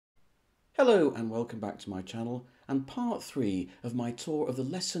Hello and welcome back to my channel and part 3 of my tour of the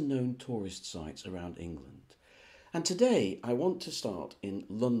lesser known tourist sites around England. And today I want to start in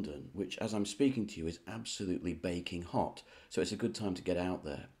London, which as I'm speaking to you is absolutely baking hot, so it's a good time to get out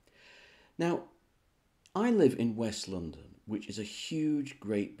there. Now, I live in West London, which is a huge,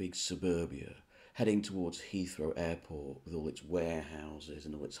 great big suburbia heading towards Heathrow Airport with all its warehouses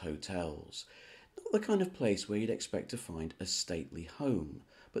and all its hotels. Not the kind of place where you'd expect to find a stately home,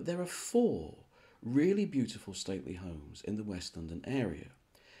 but there are 4 really beautiful stately homes in the West London area.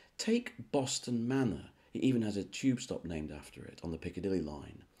 Take Boston Manor. It even has a tube stop named after it on the Piccadilly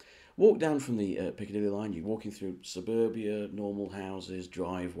line. Walk down from the Piccadilly line, you're walking through suburbia, normal houses,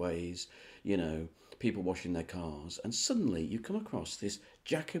 driveways, people washing their cars, and suddenly you come across this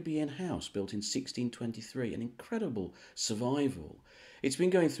Jacobean house built in 1623, an incredible survival. It's been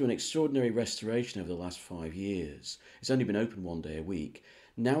going through an extraordinary restoration over the last 5 years. It's only been open 1 day a week.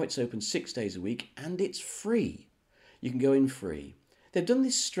 Now it's open 6 days a week and it's free. You can go in free. They've done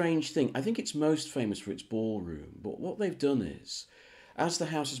this strange thing. I think it's most famous for its ballroom, but what they've done is, as the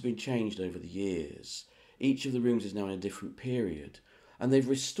house has been changed over the years, each of the rooms is now in a different period, and they've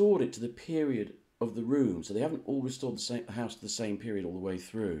restored it to the period of the room, so they haven't all restored the house to the same period all the way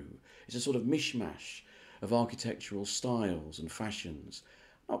through. It's a sort of mishmash of architectural styles and fashions.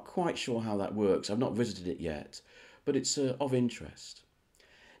 Not quite sure how that works. I've not visited it yet, but it's of interest.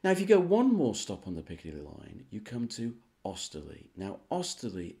 Now, if you go one more stop on the Piccadilly line, you come to Osterley. Now,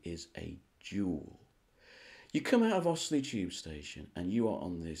 Osterley is a jewel. You come out of Osterley tube station and you are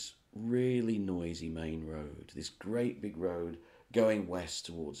on this really noisy main road, this great big road going west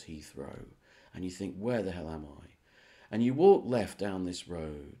towards Heathrow. And you think, where the hell am I? And you walk left down this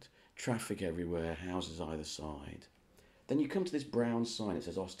road, traffic everywhere, houses either side. Then you come to this brown sign, it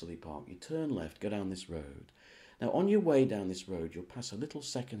says Osterley Park. You turn left, go down this road. Now, on your way down this road, you'll pass a little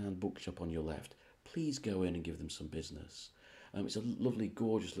second-hand bookshop on your left. Please go in and give them some business. It's a lovely,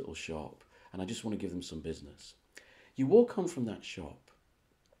 gorgeous little shop, and I just want to give them some business. You walk on from that shop,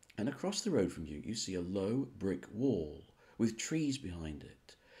 and across the road from you, you see a low brick wall with trees behind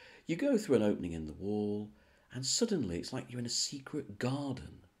it. You go through an opening in the wall, and suddenly it's like you're in a secret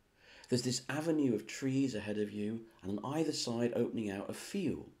garden. There's this avenue of trees ahead of you, and on either side opening out of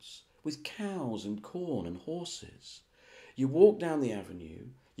fields with cows and corn and horses. You walk down the avenue,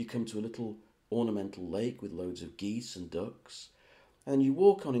 you come to a little ornamental lake with loads of geese and ducks, and then you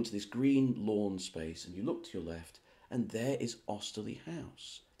walk on into this green lawn space and you look to your left, and there is Osterley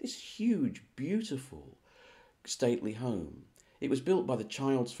House, this huge, beautiful, stately home. It was built by the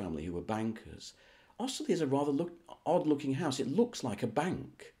Childs family, who were bankers. Osterley is a rather odd-looking house. It looks like a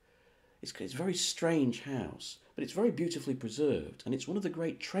bank. It's a very strange house, but it's very beautifully preserved, and it's one of the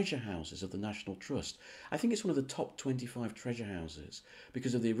great treasure houses of the National Trust. I think it's one of the top 25 treasure houses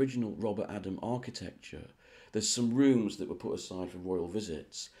because of the original Robert Adam architecture. There's some rooms that were put aside for royal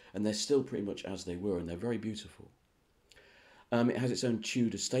visits, and they're still pretty much as they were, and they're very beautiful. It has its own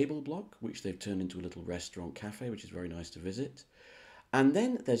Tudor stable block, which they've turned into a little restaurant cafe, which is very nice to visit. And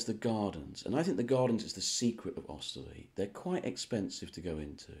then there's the gardens, and I think the gardens is the secret of Osterley. They're quite expensive to go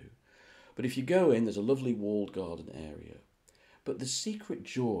into. But if you go in, there's a lovely walled garden area. But the secret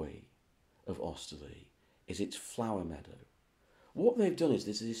joy of Osterley is its flower meadow. What they've done is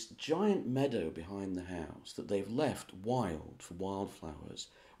there's this giant meadow behind the house that they've left wild for wildflowers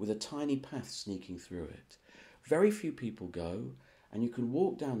with a tiny path sneaking through it. Very few people go, and you can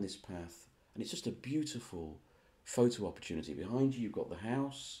walk down this path, and it's just a beautiful photo opportunity. Behind you, you've got the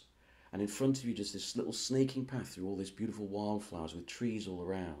house, and in front of you, just this little snaking path through all these beautiful wildflowers with trees all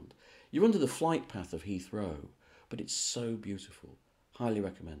around. You're under the flight path of Heathrow, but it's so beautiful. Highly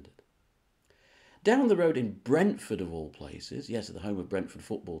recommended. Down the road in Brentford, of all places, yes, at the home of Brentford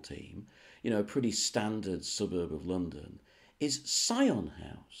football team, a pretty standard suburb of London, is Syon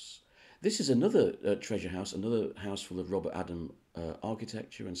House. This is another treasure house, another house full of Robert Adam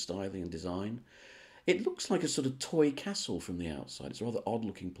architecture and styling and design. It looks like a sort of toy castle from the outside. It's a rather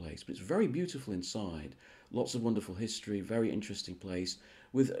odd-looking place, but it's very beautiful inside. Lots of wonderful history, very interesting place.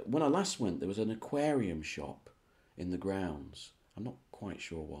 When I last went, there was an aquarium shop in the grounds. I'm not quite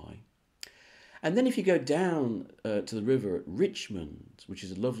sure why. And then if you go down to the river at Richmond, which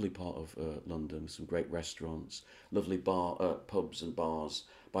is a lovely part of London, with some great restaurants, lovely pubs and bars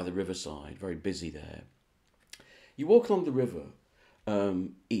by the riverside, very busy there. You walk along the river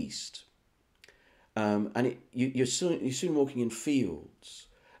east, and you're soon walking in fields.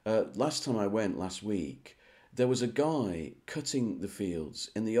 Last time I went, last week, there was a guy cutting the fields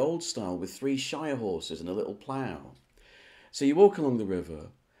in the old style with 3 shire horses and a little plough. So you walk along the river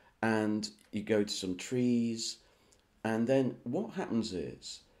and you go to some trees, and then what happens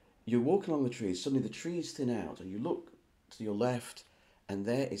is you're walking along the trees, suddenly the trees thin out, and you look to your left, and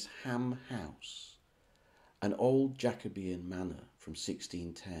there is Ham House, an old Jacobean manor from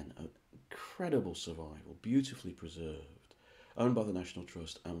 1610, an incredible survival, beautifully preserved, owned by the National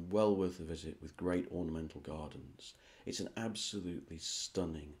Trust and well worth a visit with great ornamental gardens. It's an absolutely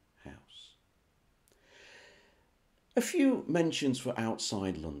stunning house. A few mentions for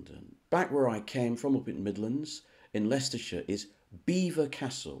outside London. Back where I came from, up in Midlands, in Leicestershire, is Belvoir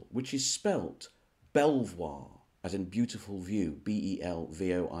Castle, which is spelt Belvoir, as in beautiful view,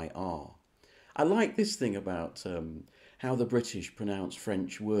 Belvoir. I like this thing about how the British pronounce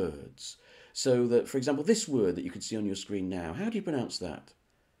French words. So that, for example, this word that you can see on your screen now, how do you pronounce that?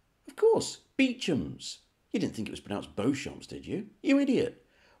 Of course, Beecham's. You didn't think it was pronounced Beauchamps, did you? You idiot.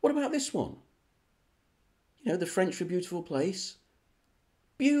 What about this one? You know, the French for beautiful place?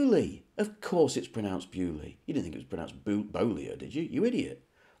 Bewley. Of course it's pronounced Bewley. You didn't think it was pronounced Beaulieu, did you? You idiot.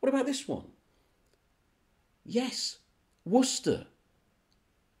 What about this one? Yes, Worcester.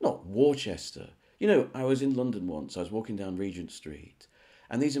 Not Worcester. You know, I was in London once. I was walking down Regent Street,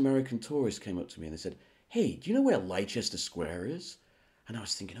 and these American tourists came up to me and they said, "Hey, do you know where Leicester Square is?" And I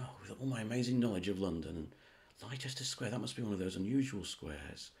was thinking, oh, with all my amazing knowledge of London, and Leicester Square, that must be one of those unusual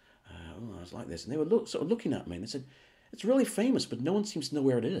squares. I was like this. And they were sort of looking at me and they said, "It's really famous, but no one seems to know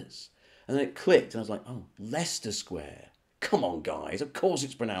where it is." And then it clicked and I was like, oh, Leicester Square. Come on, guys. Of course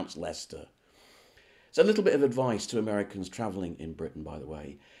it's pronounced Leicester. So a little bit of advice to Americans travelling in Britain, by the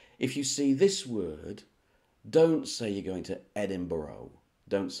way. If you see this word, don't say you're going to Edinburgh.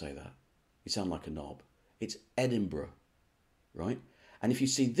 Don't say that. You sound like a knob. It's Edinburgh, right? And if you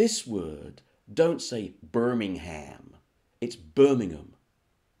see this word, don't say Birmingham. It's Birmingham.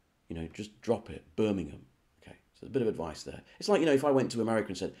 You know, just drop it, Birmingham. Okay, so a bit of advice there. It's like, you know, if I went to America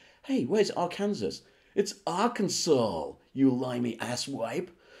and said, "Hey, where's Arkansas?" "It's Arkansas, you limey asswipe."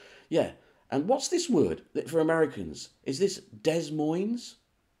 Yeah, and what's this word for Americans? Is this Des Moines?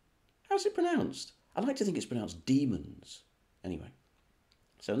 How's it pronounced? I like to think it's pronounced demons. Anyway,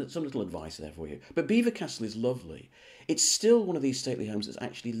 so some little advice there for you. But Belvoir Castle is lovely. It's still one of these stately homes that's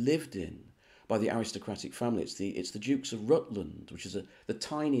actually lived in by the aristocratic family. It's the Dukes of Rutland, which is the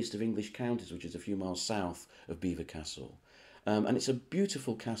tiniest of English counties, which is a few miles south of Belvoir Castle. And it's a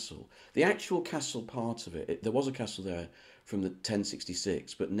beautiful castle. The actual castle part of it, there was a castle there from the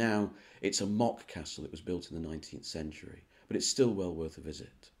 1066, but now it's a mock castle. It was built in the 19th century, but it's still well worth a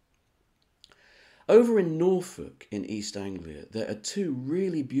visit. Over in Norfolk, in East Anglia, there are two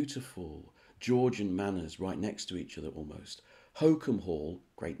really beautiful Georgian manors right next to each other almost. Holcombe Hall,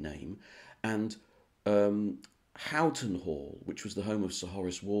 great name, and Houghton Hall, which was the home of Sir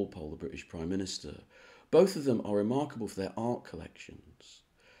Horace Walpole, the British Prime Minister. Both of them are remarkable for their art collections.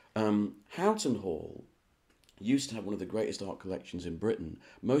 Houghton Hall used to have one of the greatest art collections in Britain.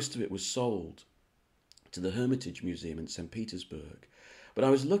 Most of it was sold to the Hermitage Museum in St. Petersburg. But I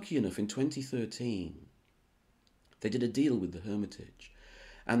was lucky enough, in 2013, they did a deal with the Hermitage,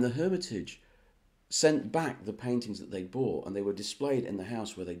 and the Hermitage sent back the paintings that they bought, and they were displayed in the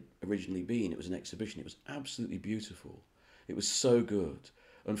house where they'd originally been. It was an exhibition. It was absolutely beautiful. It was so good.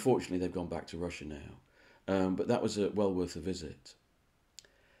 Unfortunately, they've gone back to Russia now, but that was well worth a visit.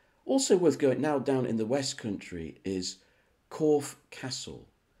 Also worth going now down in the West Country is Corfe Castle.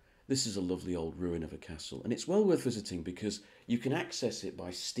 This is a lovely old ruin of a castle, and it's well worth visiting because you can access it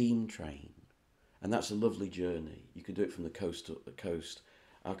by steam train, and that's a lovely journey. You can do it from the coast.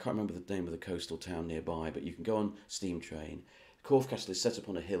 I can't remember the name of the coastal town nearby, but you can go on steam train. Corfe Castle is set up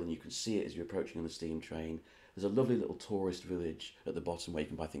on a hill, and you can see it as you're approaching on the steam train. There's a lovely little tourist village at the bottom where you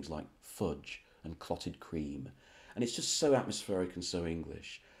can buy things like fudge and clotted cream, and it's just so atmospheric and so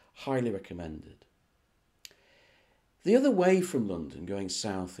English. Highly recommended. The other way from London, going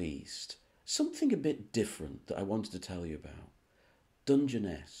southeast, something a bit different that I wanted to tell you about.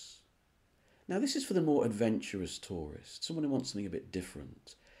 Dungeness. Now this is for the more adventurous tourist, someone who wants something a bit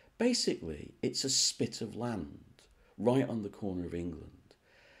different. Basically, it's a spit of land right on the corner of England.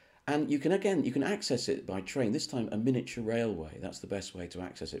 And you can access it by train, this time a miniature railway. That's the best way to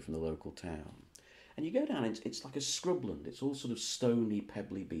access it from the local town. And you go down, it's like a scrubland. It's all sort of stony,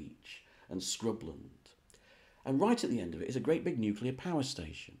 pebbly beach and scrubland. And right at the end of it is a great big nuclear power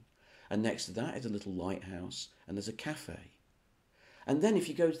station. And next to that is a little lighthouse, and there's a cafe. And then if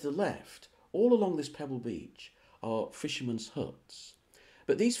you go to the left, all along this pebble beach are fishermen's huts.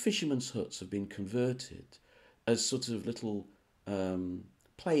 But these fishermen's huts have been converted as sort of little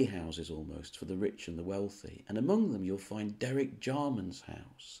playhouses almost for the rich and the wealthy. And among them you'll find Derek Jarman's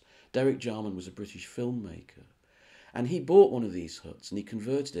house. Derek Jarman was a British filmmaker. And he bought one of these huts and he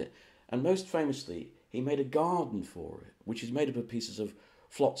converted it. And most famously, he made a garden for it, which is made up of pieces of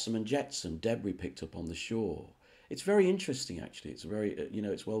flotsam and jetsam, debris picked up on the shore. It's very interesting, actually. It's very,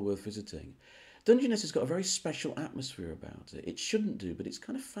 it's well worth visiting. Dungeness has got a very special atmosphere about it. It shouldn't do, but it's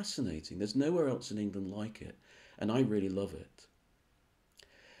kind of fascinating. There's nowhere else in England like it, and I really love it.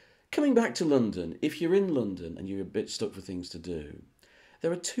 Coming back to London, if you're in London and you're a bit stuck for things to do,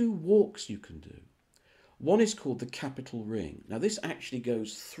 there are two walks you can do. One is called the Capitol Ring. Now, this actually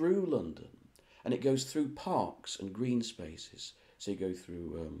goes through London, and it goes through parks and green spaces. So you go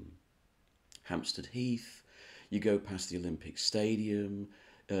through Hampstead Heath, you go past the Olympic Stadium,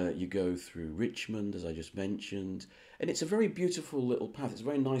 you go through Richmond, as I just mentioned, and it's a very beautiful little path. It's a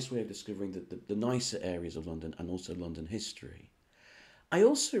very nice way of discovering the nicer areas of London and also London history. I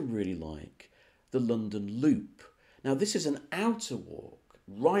also really like the London Loop. Now, this is an outer walk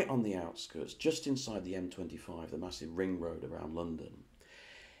right on the outskirts, just inside the M25, the massive ring road around London.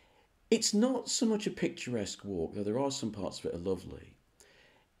 It's not so much a picturesque walk, though there are some parts of it are lovely.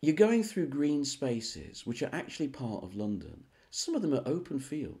 You're going through green spaces, which are actually part of London. Some of them are open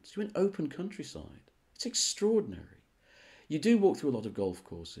fields. You're in open countryside. It's extraordinary. You do walk through a lot of golf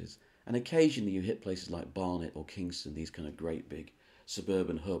courses, and occasionally you hit places like Barnet or Kingston, these kind of great big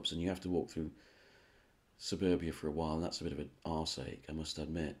suburban hubs, and you have to walk through suburbia for a while, and that's a bit of an arseache, I must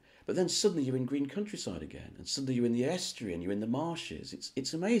admit. But then suddenly you're in green countryside again, and suddenly you're in the estuary and you're in the marshes.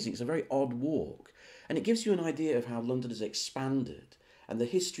 It's amazing. It's a very odd walk, and it gives you an idea of how London has expanded and the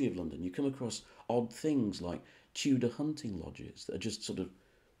history of London. You come across odd things like Tudor hunting lodges that are just sort of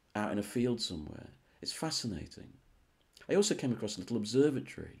out in a field somewhere. It's fascinating. I also came across a little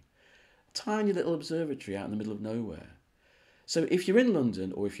observatory, a tiny little observatory out in the middle of nowhere. So if you're in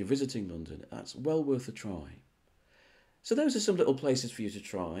London or if you're visiting London, that's well worth a try. So those are some little places for you to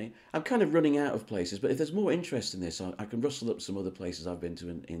try. I'm kind of running out of places, but if there's more interest in this, I can rustle up some other places I've been to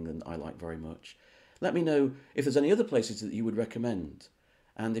in England I like very much. Let me know if there's any other places that you would recommend.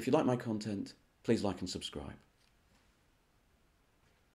 And if you like my content, please like and subscribe.